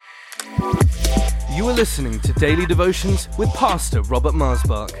You are listening to Daily Devotions with Pastor Robert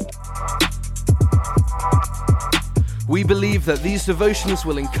Marsbach. We believe that these devotions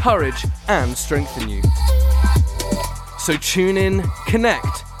will encourage and strengthen you. So tune in,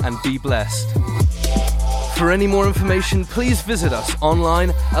 connect, and be blessed. For any more information, please visit us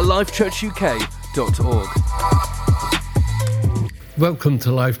online at lifechurchuk.org. Welcome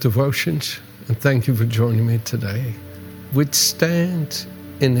to Life Devotions, and thank you for joining me today. Withstand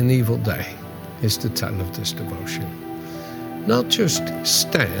in an evil day is the title of this devotion. Not just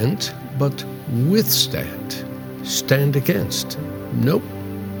stand, but withstand. Stand against. Nope,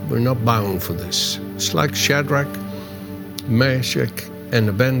 we're not bound for this. It's like Shadrach, Meshach, and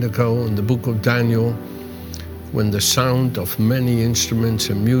Abednego in the book of Daniel. When the sound of many instruments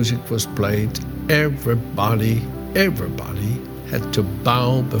and music was played, everybody had to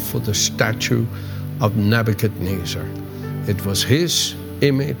bow before the statue of Nebuchadnezzar. It was his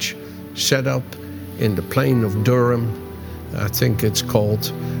image set up in the plain of Durham. I think it's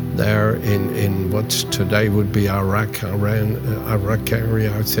called there in what today would be Iraq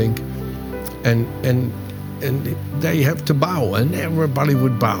area, I think. And they have to bow, and everybody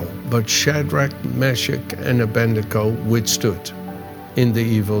would bow. But Shadrach, Meshach, and Abednego withstood in the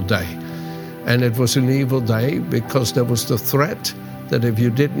evil day. And it was an evil day because there was the threat that if you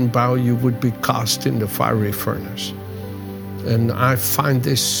didn't bow, you would be cast in the fiery furnace. And I find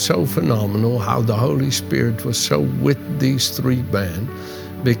this so phenomenal, how the Holy Spirit was so with these three men,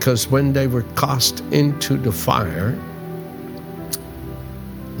 because when they were cast into the fire,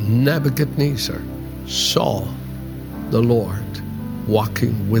 Nebuchadnezzar saw the Lord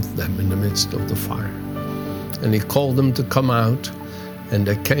walking with them in the midst of the fire. And he called them to come out, and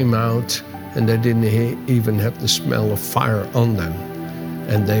they came out, and they didn't even have the smell of fire on them.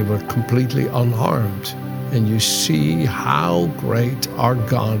 And they were completely unharmed. And you see how great our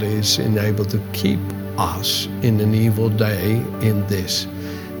God is in able to keep us in an evil day in this.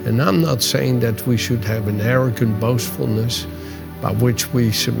 And I'm not saying that we should have an arrogant boastfulness by which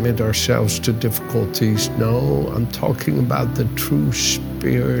we submit ourselves to difficulties. No, I'm talking about the true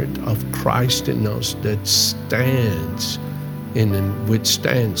spirit of Christ in us that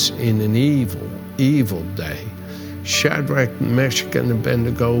withstands in an evil day. Shadrach, Meshach, and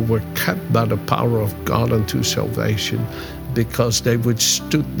Abednego were kept by the power of God unto salvation because they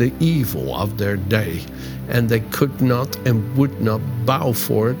withstood the evil of their day, and they could not and would not bow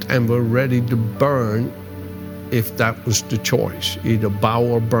for it, and were ready to burn if that was the choice. Either bow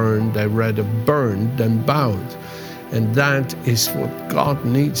or burn. They rather burned than bowed. And that is what God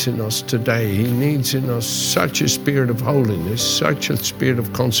needs in us today. He needs in us such a spirit of holiness, such a spirit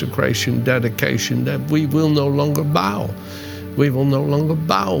of consecration, dedication, that we will no longer bow. We will no longer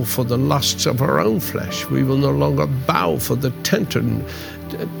bow for the lusts of our own flesh. We will no longer bow for the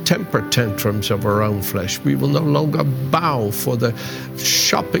temper tantrums of our own flesh. We will no longer bow for the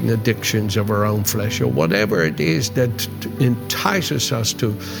shopping addictions of our own flesh, or whatever it is that entices us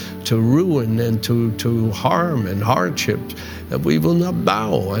to ruin and to harm and hardship. We will not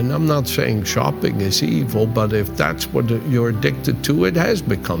bow. And I'm not saying shopping is evil, but if that's what you're addicted to, it has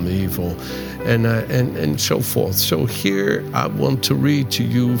become evil, and so forth. So here I want to read to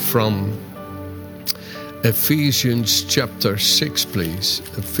you from Ephesians chapter 6, please.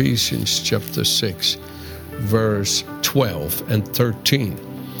 Ephesians chapter 6, verse 12 and 13.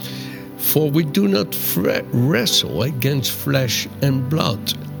 For we do not wrestle against flesh and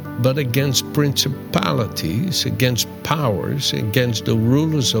blood, but against principalities, against powers, against the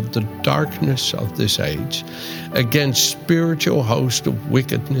rulers of the darkness of this age, against spiritual hosts of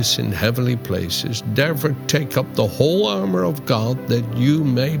wickedness in heavenly places. Therefore take up the whole armor of God, that you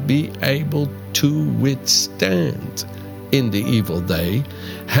may be able to withstand in the evil day,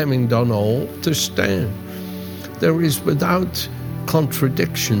 having done all to stand. There is without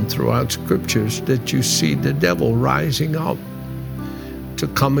contradiction throughout scriptures that you see the devil rising up to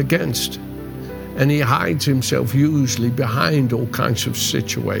come against. And he hides himself usually behind all kinds of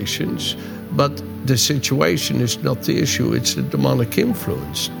situations. But the situation is not the issue. It's the demonic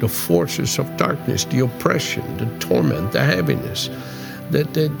influence, the forces of darkness, the oppression, the torment, the heaviness,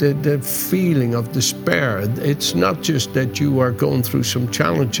 the feeling of despair. It's not just that you are going through some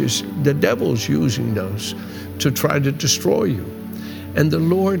challenges. The devil's using those to try to destroy you. And the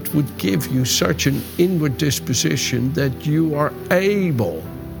Lord would give you such an inward disposition that you are able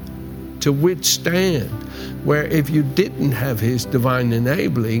to withstand, where if you didn't have his divine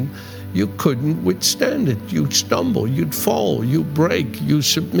enabling, you couldn't withstand it. You'd stumble, you'd fall, you break, you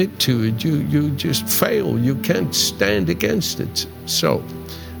submit to it, you just fail. You can't stand against it. So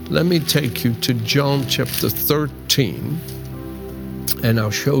let me take you to John chapter 13 And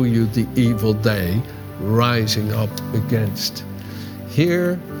I'll show you the evil day rising up against.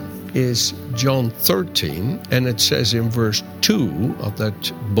 Here is John 13, and it says in verse 2 of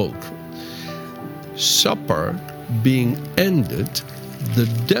that book, supper being ended, the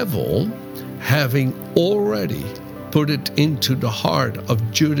devil, having already put it into the heart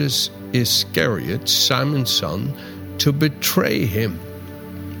of Judas Iscariot, Simon's son, to betray him.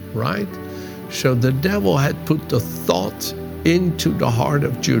 Right? So the devil had put the thought into the heart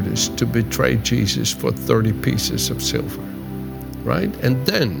of Judas to betray Jesus for 30 pieces of silver. Right? And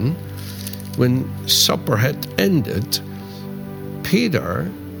then, when supper had ended, Peter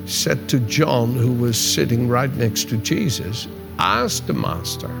said to John, who was sitting right next to Jesus, ask the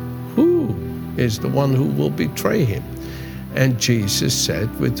master, who is the one who will betray him? And Jesus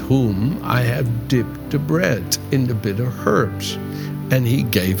said, with whom I have dipped the bread in the bitter herbs. And he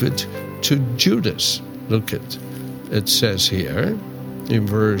gave it to Judas. Look at it says here in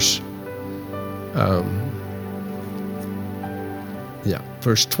verse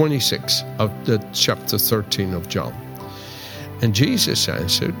 26 of the chapter 13 of John. And Jesus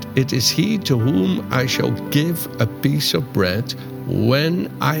answered, it is he to whom I shall give a piece of bread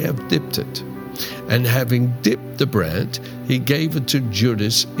when I have dipped it. And having dipped the bread, he gave it to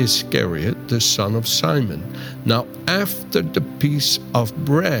Judas Iscariot, the son of Simon. Now after the piece of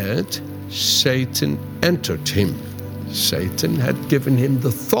bread, Satan entered him. Satan had given him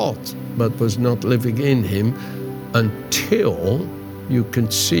the thought, but was not living in him until you can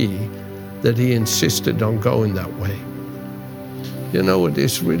see that he insisted on going that way. You know, it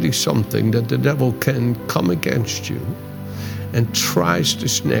is really something that the devil can come against you and tries to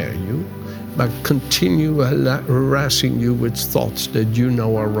snare you by continue harassing you with thoughts that you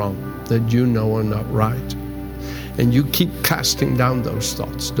know are wrong, that you know are not right. And you keep casting down those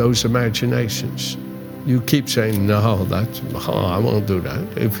thoughts, those imaginations. You keep saying, no, I won't do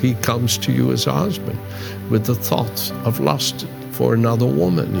that. If he comes to you as a husband with the thoughts of lust for another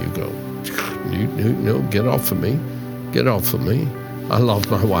woman, you go, no, get off of me. Get off of me. I love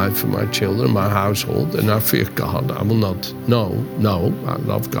my wife and my children, my household, and I fear God. I will not. No, I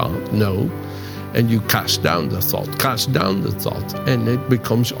love God. No. And you cast down the thought, and it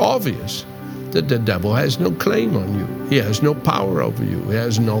becomes obvious that the devil has no claim on you. He has no power over you. He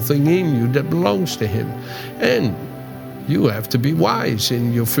has nothing in you that belongs to him. And you have to be wise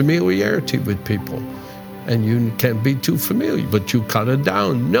in your familiarity with people. And you can't be too familiar, but you cut it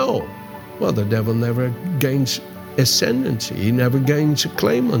down. No. Well, the devil never gains ascendancy. He never gains a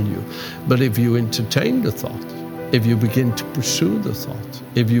claim on you. But if you entertain the thought, if you begin to pursue the thought,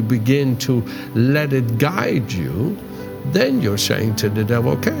 if you begin to let it guide you, then you're saying to the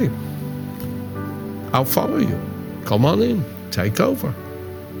devil, okay, I'll follow you. Come on in. Take over.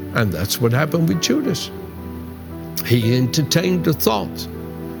 And that's what happened with Judas. He entertained the thought.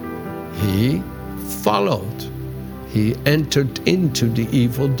 He followed. He entered into the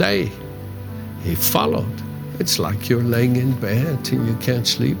evil day. He followed. It's like you're laying in bed and you can't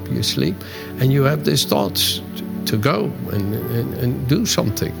sleep. You sleep and you have these thoughts to go and do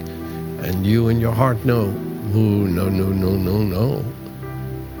something. And you in your heart know, ooh, no.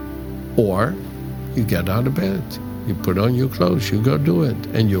 Or you get out of bed, you put on your clothes, you go do it,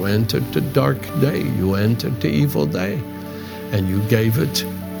 and you entered the dark day, you entered the evil day, and you gave it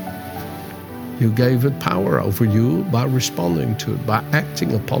power over you by responding to it, by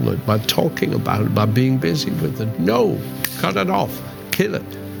acting upon it, by talking about it, by being busy with it. No, cut it off, kill it,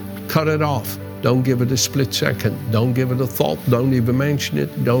 cut it off. Don't give it a split second, don't give it a thought, don't even mention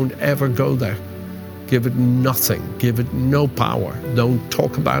it, don't ever go there. Give it nothing. Give it no power. Don't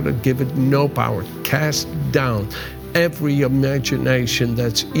talk about it. Give it no power. Cast down every imagination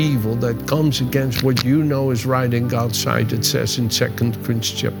that's evil, that comes against what you know is right in God's sight, it says in 2 Corinthians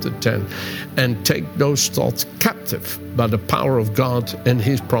chapter 10. And take those thoughts captive by the power of God and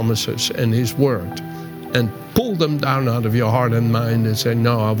his promises and his word. And pull them down out of your heart and mind and say,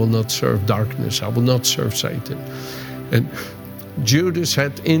 no, I will not serve darkness. I will not serve Satan. And Judas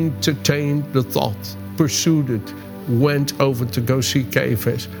had entertained the thought, pursued it, went over to go see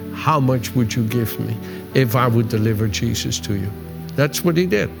Caiaphas. How much would you give me if I would deliver Jesus to you? That's what he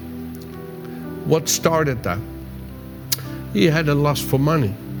did. What started that? He had a lust for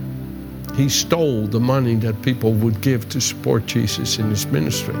money. He stole the money that people would give to support Jesus in his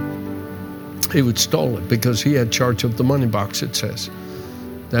ministry. He would steal it because he had charge of the money box, it says.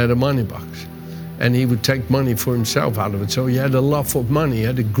 They had a money box. And he would take money for himself out of it. So he had a love of money, he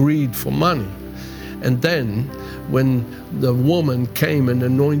had a greed for money. And then when the woman came and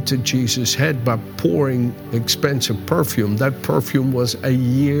anointed Jesus' head by pouring expensive perfume, that perfume was a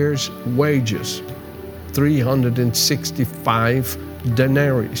year's wages, 365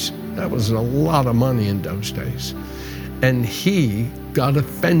 denarii. That was a lot of money in those days. And he got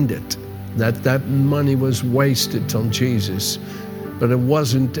offended that money was wasted on Jesus. But it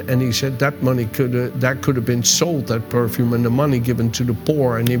wasn't, and he said that money could have been sold, that perfume, and the money given to the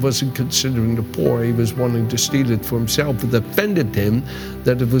poor, and he wasn't considering the poor. He was wanting to steal it for himself. It offended him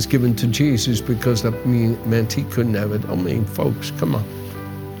that it was given to Jesus, because that meant he couldn't have it. I mean, folks, come on.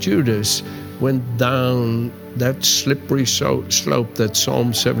 Judas went down that slippery slope that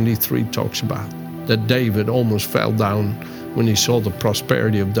Psalm 73 talks about, that David almost fell down when he saw the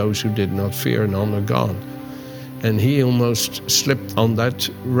prosperity of those who did not fear and honor God. And he almost slipped on that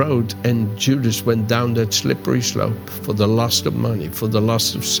road, and Judas went down that slippery slope for the lust of money, for the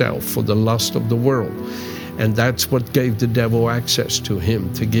lust of self, for the lust of the world. And that's what gave the devil access to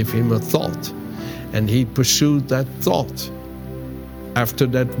him, to give him a thought. And he pursued that thought after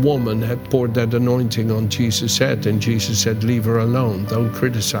that woman had poured that anointing on Jesus' head. And Jesus said, leave her alone, don't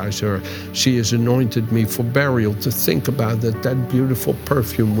criticize her. She has anointed me for burial. To think about that beautiful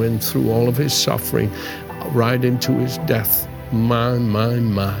perfume went through all of his suffering, right into his death.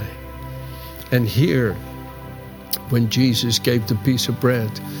 My. And here, when Jesus gave the piece of bread,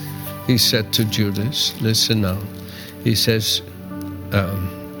 he said to Judas, listen now, he says,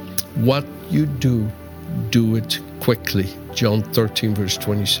 what you do it quickly. John 13, verse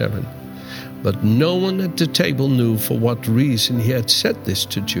 27. But no one at the table knew for what reason he had said this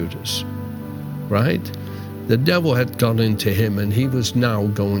to Judas. Right? The devil had gone into him, and he was now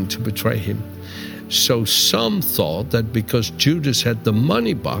going to betray him. So some thought that because Judas had the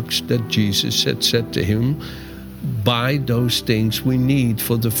money box, that Jesus had said to him, buy those things we need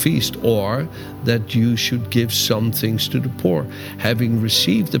for the feast, or that you should give some things to the poor. Having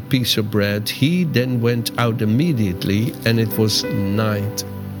received a piece of bread, he then went out immediately, and it was night,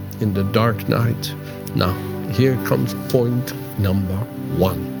 in the dark night. Now, here comes point number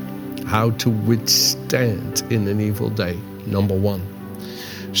 1. How to withstand in an evil day. Number 1.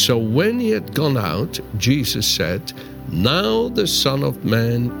 So when he had gone out, Jesus said, now the Son of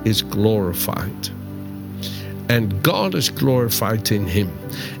Man is glorified, and God is glorified in him.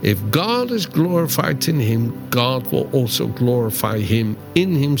 If God is glorified in him, God will also glorify him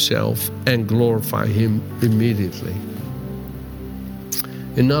in himself and glorify him immediately.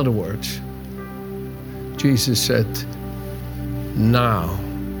 In other words, Jesus said, now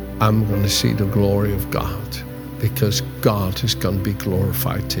I'm going to see the glory of God, because God is going to be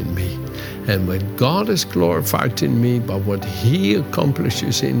glorified in me. And when God is glorified in me by what he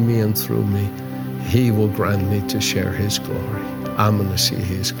accomplishes in me and through me, he will grant me to share his glory. I'm going to see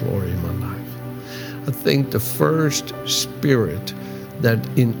his glory in my life. I think the first spirit that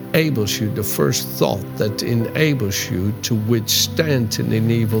enables you, the first thought that enables you to withstand in an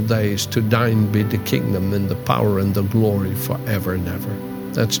evil day is, to thine be the kingdom and the power and the glory forever and ever.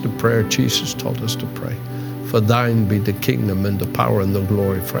 That's the prayer Jesus taught us to pray. For thine be the kingdom and the power and the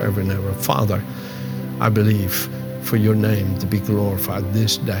glory forever and ever. Father, I believe for your name to be glorified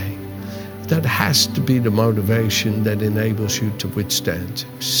this day. That has to be the motivation that enables you to withstand.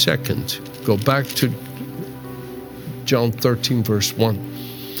 Second, go back to John 13, verse 1.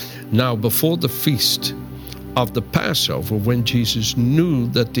 Now, before the feast of the Passover, when Jesus knew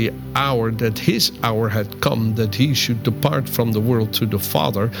that his hour had come, that he should depart from the world to the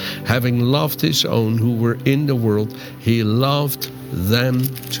Father, having loved his own who were in the world, he loved them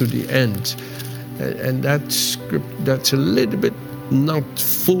to the end. And that's a little bit not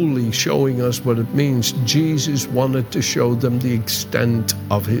fully showing us what it means. Jesus wanted to show them the extent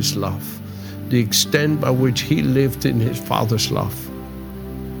of his love, the extent by which he lived in his Father's love.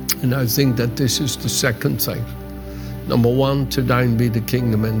 And I think that this is the second thing. Number 1, to thine be the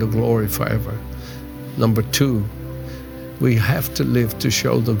kingdom and the glory forever. Number 2, we have to live to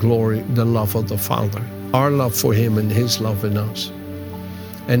show the glory, the love of the Father, our love for him and his love in us.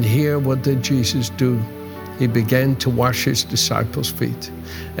 And here, what did Jesus do? He began to wash his disciples' feet.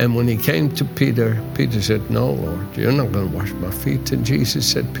 And when he came to Peter, Peter said, no, Lord, you're not going to wash my feet. And Jesus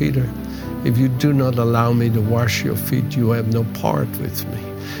said, Peter, if you do not allow me to wash your feet, you have no part with me.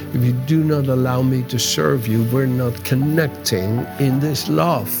 If you do not allow me to serve you, we're not connecting in this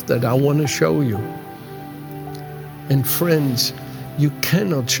love that I want to show you. And friends, you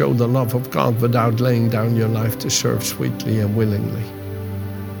cannot show the love of God without laying down your life to serve sweetly and willingly.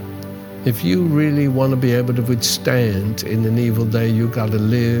 If you really want to be able to withstand in an evil day, you got to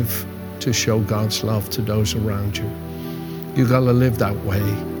live to show God's love to those around you. You got to live that way.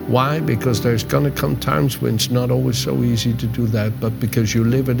 Why? Because there's going to come times when it's not always so easy to do that, but because you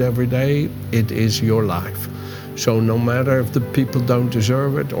live it every day, it is your life. So no matter if the people don't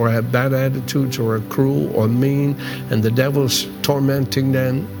deserve it or have bad attitudes or are cruel or mean and the devil's tormenting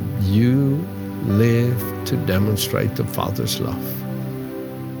them, you live to demonstrate the Father's love.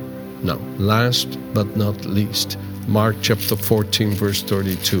 Now, last but not least, Mark chapter 14, verse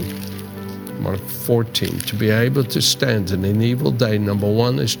 32. Mark 14, to be able to stand in an evil day, number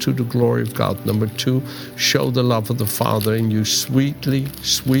one, is to the glory of God. Number two, show the love of the Father in you sweetly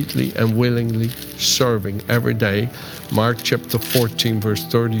and willingly serving every day. Mark chapter 14, verse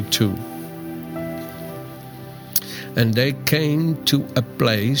 32. And they came to a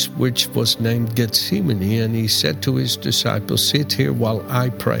place which was named Gethsemane, and he said to his disciples, sit here while I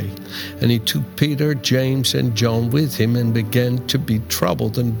pray. And he took Peter, James, and John with him and began to be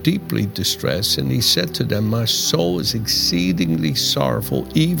troubled and deeply distressed. And he said to them, my soul is exceedingly sorrowful,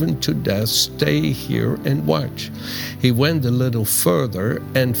 even to death. Stay here and watch. He went a little further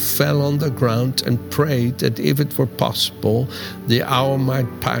and fell on the ground and prayed that if it were possible, the hour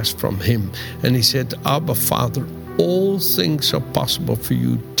might pass from him. And he said, Abba, Father, all things are possible for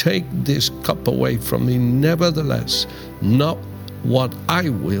you. Take this cup away from me. Nevertheless, not what I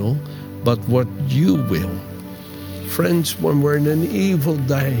will, but what you will. Friends, when we're in an evil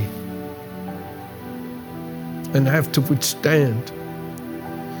day and have to withstand,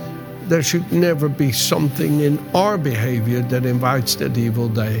 there should never be something in our behavior that invites that evil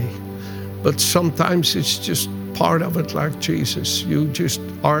day. But sometimes it's just part of it, like Jesus. You just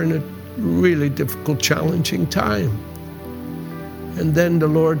are in a really difficult, challenging time. And then the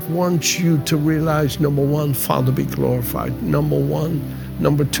Lord wants you to realize, number one, Father, be glorified. Number one.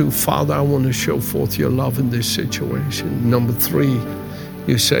 Number two, Father, I want to show forth your love in this situation. Number three,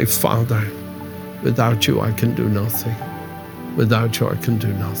 you say, Father, without you I can do nothing. Without you I can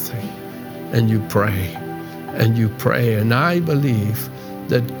do nothing. And you pray. And you pray. And I believe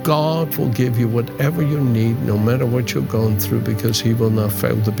that God will give you whatever you need, no matter what you're going through, because he will not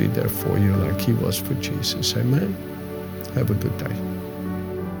fail to be there for you like he was for Jesus. Amen. Have a good day.